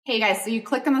Hey guys, so you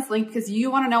clicked on this link because you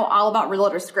want to know all about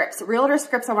Realtor Scripts. Realtor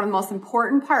Scripts are one of the most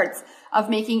important parts of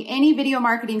making any video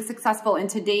marketing successful in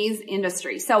today's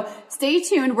industry. So stay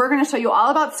tuned. We're going to show you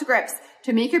all about scripts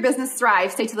to make your business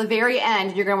thrive. Stay to the very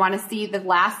end. You're going to want to see the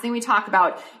last thing we talk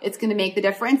about. It's going to make the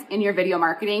difference in your video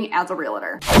marketing as a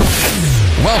realtor.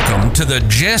 Welcome to the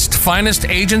Just Finest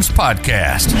Agents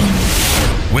Podcast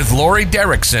with Lori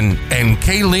Derrickson and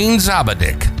Kayleen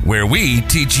Zabadik, where we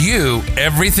teach you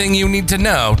everything you need to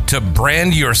know to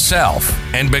brand yourself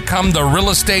and become the real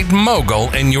estate mogul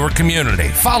in your community.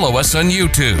 Follow us on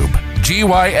YouTube,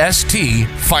 GYST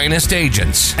Finest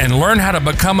Agents, and learn how to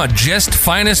become a Just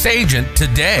Finest agent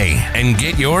today and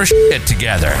get your shit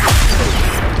together.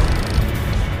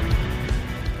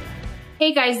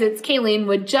 Hey guys, it's Kayleen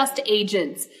with Just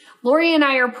Agents. Lori and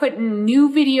I are putting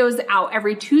new videos out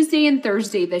every Tuesday and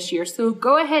Thursday this year, so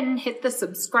go ahead and hit the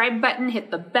subscribe button, hit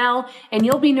the bell, and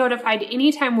you'll be notified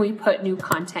anytime we put new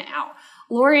content out.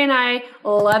 Lori and I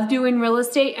love doing real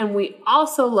estate, and we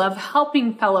also love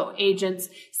helping fellow agents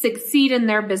succeed in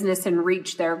their business and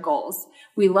reach their goals.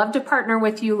 We love to partner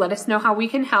with you. Let us know how we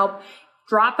can help.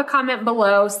 Drop a comment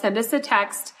below, send us a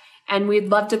text, and we'd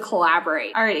love to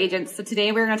collaborate. All right, agents. So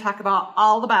today we're going to talk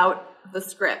all about the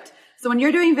script. So when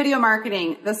you're doing video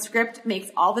marketing, the script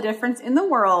makes all the difference in the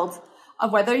world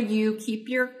of whether you keep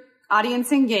your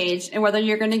audience engaged and whether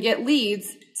you're going to get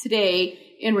leads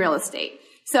today in real estate.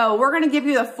 So we're going to give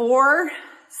you the 4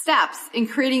 steps in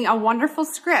creating a wonderful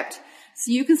script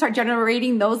so you can start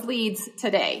generating those leads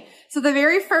today. So the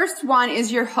very first one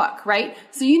is your hook, right?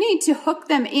 So you need to hook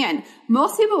them in.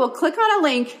 Most people will click on a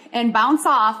link and bounce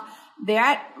off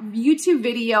that YouTube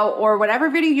video or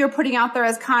whatever video you're putting out there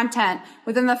as content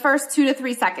within the first 2 to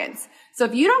 3 seconds. So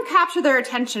if you don't capture their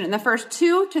attention in the first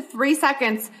 2 to 3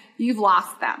 seconds, you've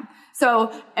lost them.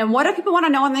 So, and what do people want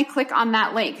to know when they click on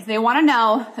that link? They want to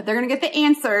know that they're going to get the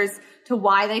answers to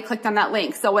why they clicked on that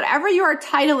link. So whatever you are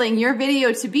titling your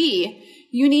video to be,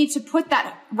 you need to put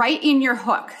that right in your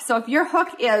hook. So if your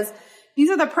hook is, these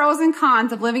are the pros and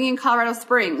cons of living in Colorado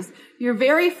Springs, your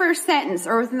very first sentence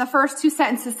or within the first 2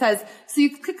 sentences says, so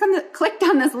you clicked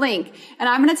on this link, and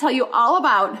I'm going to tell you all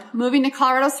about moving to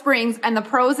Colorado Springs and the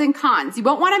pros and cons. You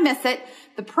won't want to miss it.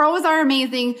 The pros are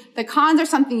amazing. The cons are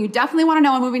something you definitely want to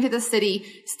know when moving to the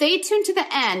city. Stay tuned to the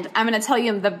end. I'm going to tell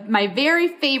you my very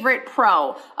favorite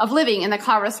pro of living in the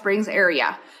Colorado Springs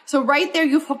area. So right there,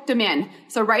 you've hooked them in.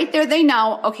 So right there, they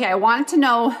know, okay, I wanted to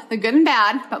know the good and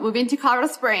bad about moving to Colorado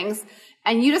Springs.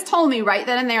 And you just told me right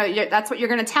then and there, that's what you're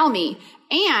going to tell me.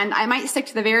 And I might stick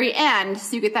to the very end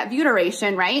so you get that view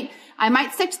duration, right? I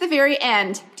might stick to the very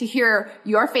end to hear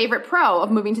your favorite pro of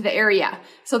moving to the area.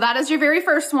 So that is your very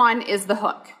first one, is the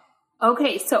hook.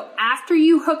 Okay, so after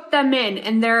you hook them in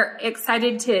and they're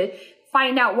excited to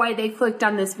find out why they clicked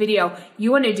on this video,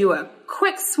 you want to do a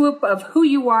quick swoop of who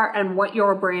you are and what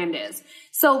your brand is.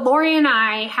 So Lori and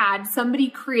I had somebody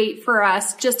create for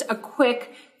us just a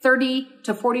quick 30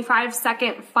 to 45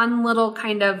 second fun little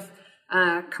kind of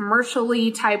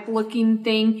commercially type looking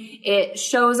thing. It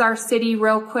shows our city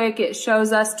real quick. It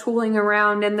shows us tooling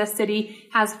around in the city,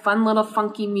 has fun little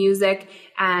funky music,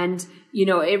 and you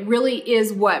know, it really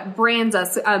is what brands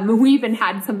us. We even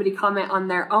had somebody comment on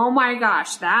there, oh my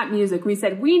gosh, that music. We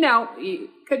said, we know it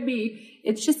could be,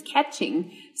 it's just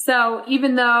catching. So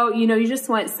even though, you know, you just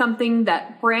want something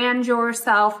that brands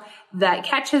yourself, that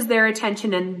catches their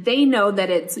attention, and they know that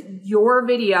it's your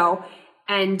video,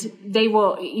 and they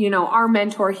will, you know, our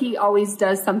mentor, he always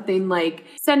does something like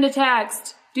send a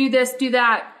text, do this, do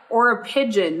that, or a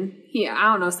pigeon.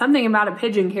 I don't know, something about a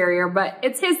pigeon carrier, but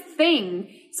it's his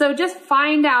thing. So just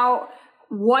find out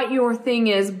what your thing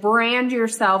is, brand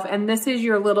yourself, and this is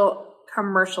your little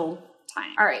commercial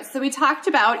time. All right, so we talked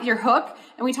about your hook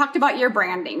and we talked about your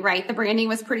branding, right? The branding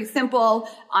was pretty simple.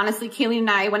 Honestly, Kayleen and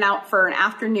I went out for an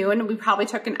afternoon. We probably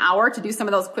took an hour to do some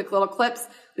of those quick little clips.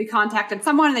 We contacted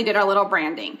someone and they did our little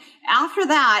branding. After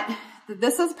that,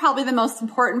 this is probably the most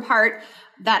important part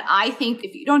that I think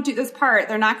if you don't do this part,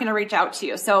 they're not going to reach out to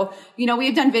you. So, you know,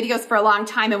 we've done videos for a long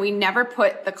time and we never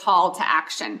put the call to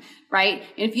action, right?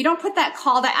 And if you don't put that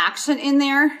call to action in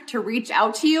there to reach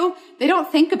out to you, they don't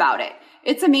think about it.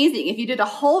 It's amazing. If you did a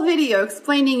whole video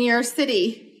explaining your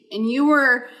city and you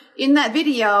were in that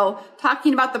video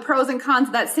talking about the pros and cons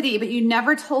of that city, but you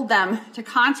never told them to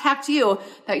contact you,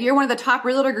 that you're one of the top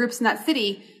realtor groups in that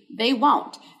city, they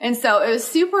won't. And so it was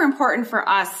super important for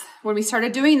us when we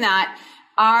started doing that.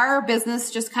 Our business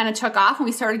just kind of took off and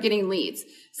we started getting leads.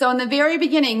 So in the very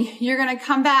beginning, you're going to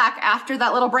come back after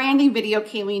that little branding video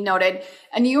Kayleen noted,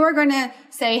 and you are going to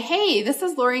say, hey, this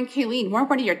is Lori and Kayleen. We're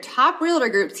one of your top realtor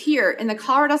groups here in the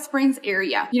Colorado Springs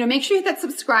area. You know, make sure you hit that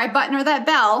subscribe button or that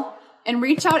bell and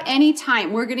reach out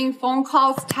anytime. We're getting phone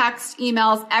calls, texts,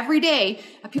 emails every day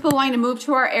of people wanting to move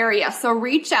to our area. So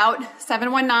reach out,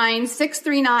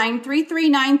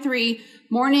 719-639-3393,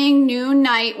 morning, noon,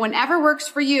 night, whenever works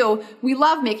for you. We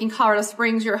love making Colorado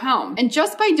Springs your home. And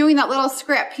just by doing that little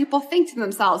script, people think to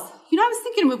themselves, you know, I was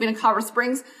thinking of moving to Colorado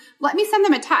Springs. Let me send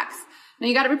them a text. Now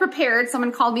you got to be prepared.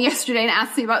 Someone called me yesterday and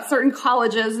asked me about certain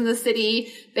colleges in the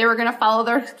city. They were going to follow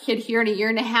their kid here in a year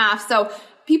and a half. So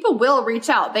people will reach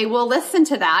out. They will listen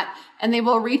to that and they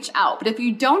will reach out. But if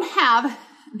you don't have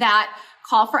that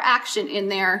call for action in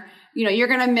there, you know, you're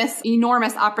going to miss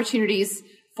enormous opportunities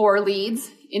for leads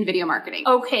in video marketing.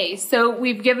 Okay, so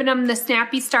we've given them the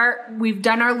snappy start. We've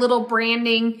done our little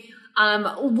branding.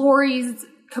 Lori's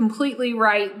completely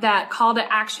right that call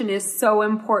to action is so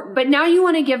important. But now you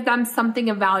want to give them something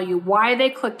of value, why they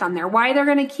clicked on there, why they're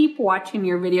going to keep watching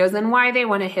your videos, and why they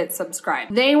want to hit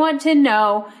subscribe. They want to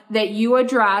know that you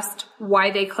addressed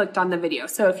why they clicked on the video.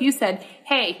 So if you said,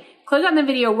 hey, click on the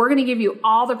video, we're going to give you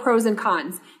all the pros and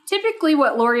cons. Typically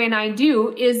what Lori and I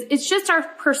do is it's just our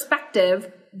perspective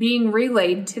being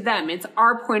relayed to them. It's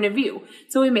our point of view.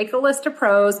 So we make a list of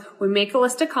pros, we make a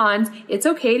list of cons. It's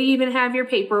okay to even have your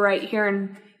paper right here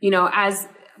and, you know, as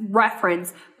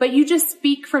reference, but you just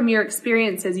speak from your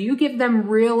experiences. You give them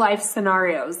real life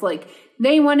scenarios. Like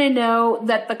they want to know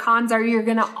that the cons are you're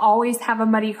going to always have a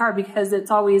muddy car because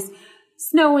it's always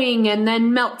snowing and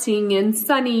then melting and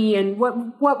sunny and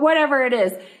whatever it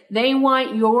is. They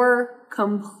want your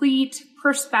complete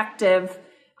perspective.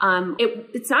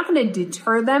 It's not going to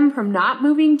deter them from not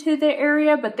moving to the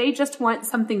area, but they just want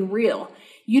something real.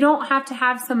 You don't have to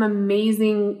have some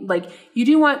amazing, like you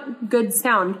do want good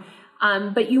sound,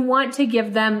 but you want to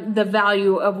give them the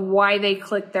value of why they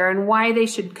clicked there and why they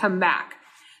should come back.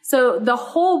 So the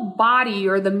whole body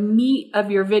or the meat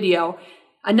of your video.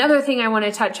 Another thing I want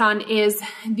to touch on is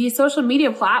these social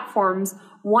media platforms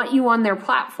want you on their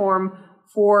platform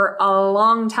for a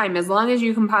long time, as long as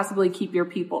you can possibly keep your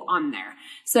people on there.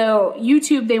 So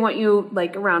YouTube, they want you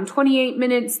like around 28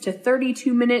 minutes to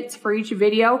 32 minutes for each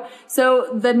video. So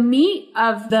the meat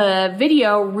of the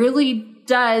video really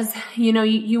does, you know,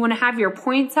 you want to have your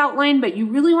points outlined, but you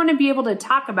really want to be able to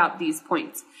talk about these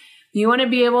points. You want to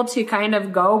be able to kind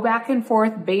of go back and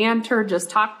forth, banter, just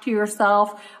talk to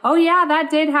yourself. Oh yeah, that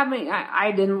did happen.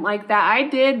 I didn't like that. I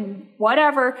did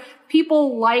whatever.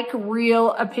 People like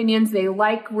real opinions. They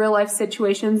like real life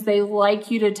situations. They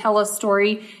like you to tell a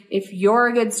story. If you're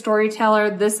a good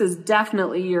storyteller, this is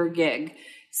definitely your gig.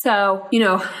 So, you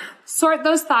know, sort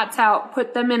those thoughts out,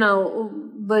 put them in a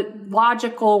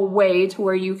logical way to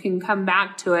where you can come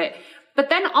back to it. But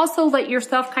then also let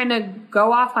yourself kind of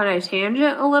go off on a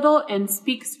tangent a little and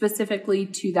speak specifically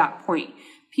to that point.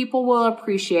 People will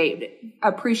appreciate it.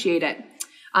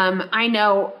 I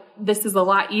know this is a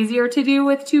lot easier to do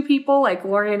with two people. Like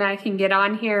Lori and I can get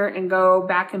on here and go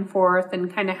back and forth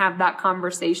and kind of have that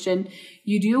conversation.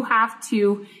 You do have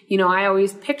to, you know, I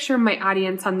always picture my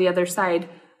audience on the other side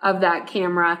of that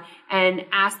camera and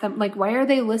ask them, like, why are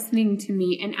they listening to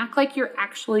me? And act like you're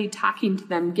actually talking to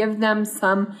them. Give them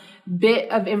some bit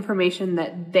of information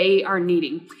that they are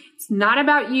needing. It's not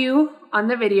about you on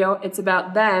the video. It's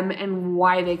about them and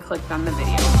why they clicked on the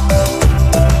video.